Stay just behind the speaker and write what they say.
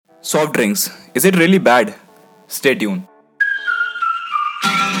Soft drinks. Is it really bad? Stay tuned.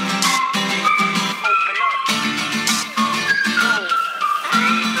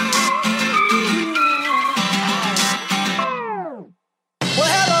 Well,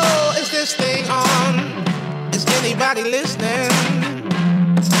 hello, is this thing on? Is anybody listening?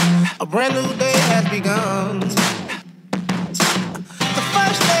 A brand new day has begun. The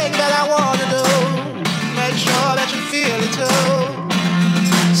first thing that I want to do, make sure that you feel it too.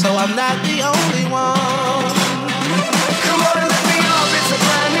 So I'm not the only one. Come on and let me up, it's a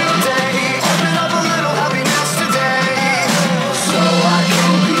brand new day. Open up a little happiness today. So I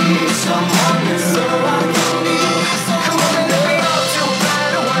can be someone new. Come on and let me up to a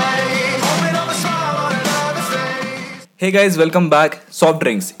better way. Open up a smile on another face. Hey guys, welcome back. Soft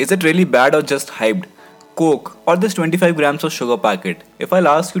drinks. Is it really bad or just hyped? Coke or this 25 grams of sugar packet. If I'll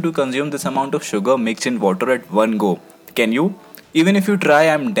ask you to consume this amount of sugar mixed in water at one go, can you? Even if you try,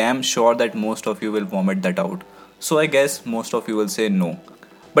 I'm damn sure that most of you will vomit that out. So I guess most of you will say no.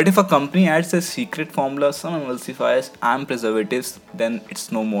 But if a company adds a secret formula, some emulsifiers and preservatives, then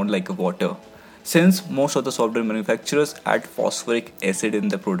it's no more like water. Since most of the soft drink manufacturers add phosphoric acid in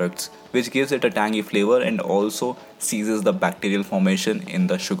their products, which gives it a tangy flavor and also seizes the bacterial formation in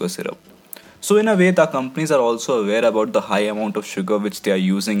the sugar syrup. So in a way, the companies are also aware about the high amount of sugar which they are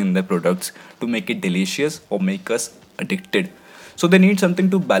using in their products to make it delicious or make us addicted. So they need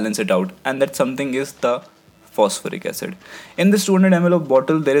something to balance it out, and that something is the phosphoric acid. In this 200 ml of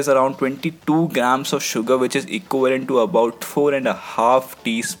bottle, there is around 22 grams of sugar, which is equivalent to about 4.5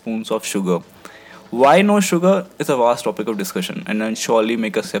 teaspoons of sugar. Why no sugar is a vast topic of discussion, and I'll surely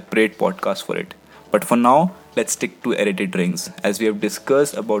make a separate podcast for it. But for now, let's stick to aerated drinks. As we have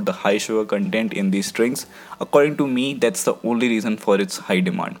discussed about the high sugar content in these drinks, according to me, that's the only reason for its high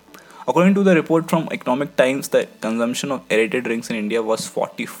demand. According to the report from Economic Times, the consumption of aerated drinks in India was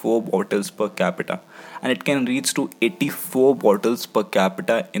 44 bottles per capita, and it can reach to 84 bottles per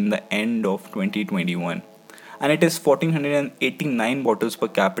capita in the end of 2021. And it is 1489 bottles per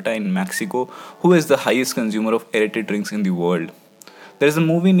capita in Mexico, who is the highest consumer of aerated drinks in the world. There is a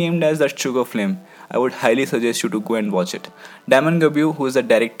movie named as That Sugar Flame. I would highly suggest you to go and watch it. Damon Gabeau, who is the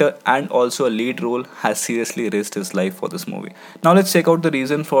director and also a lead role, has seriously risked his life for this movie. Now let's check out the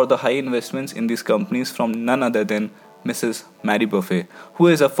reason for the high investments in these companies from none other than Mrs. Mary Buffett, who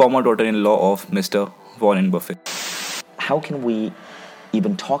is a former daughter-in-law of Mr. Warren Buffett. How can we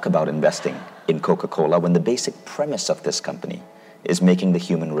even talk about investing in Coca-Cola when the basic premise of this company is making the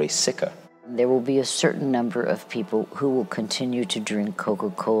human race sicker? There will be a certain number of people who will continue to drink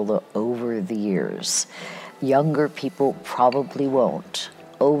Coca-Cola over the years. Younger people probably won't.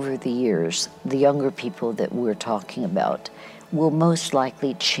 Over the years, the younger people that we're talking about will most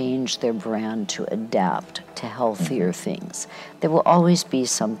likely change their brand to adapt to healthier things. There will always be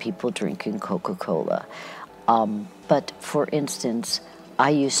some people drinking Coca-Cola. But for instance,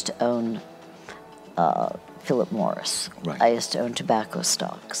 I used to own Philip Morris. Right. I used to own tobacco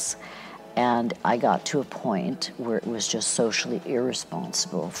stocks. And I got to a point where it was just socially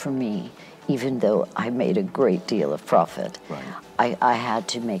irresponsible for me, even though I made a great deal of profit. Right. I had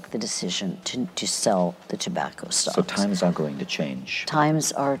to make the decision to sell the tobacco stocks. So times are going to change.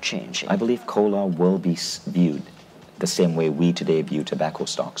 Times are changing. I believe cola will be viewed the same way we today view tobacco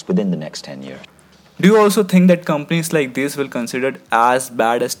stocks within the next 10 years. Do you also think that companies like this will consider it as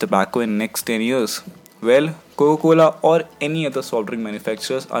bad as tobacco in next 10 years? Well, Coca-Cola or any other soft drink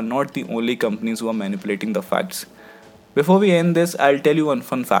manufacturers are not the only companies who are manipulating the facts. Before we end this, I'll tell you one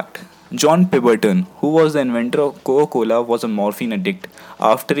fun fact. John Pemberton, who was the inventor of Coca-Cola, was a morphine addict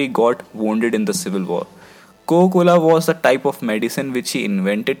after he got wounded in the Civil War. Coca-Cola was the type of medicine which he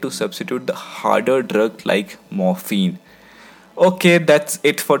invented to substitute the harder drug like morphine. Okay, that's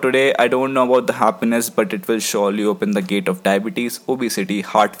it for today. I don't know about the happiness, but it will surely open the gate of diabetes, obesity,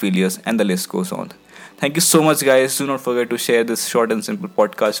 heart failures, and the list goes on. Thank you so much, guys. Do not forget to share this short and simple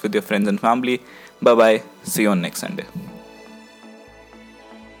podcast with your friends and family. Bye bye. See you on next Sunday.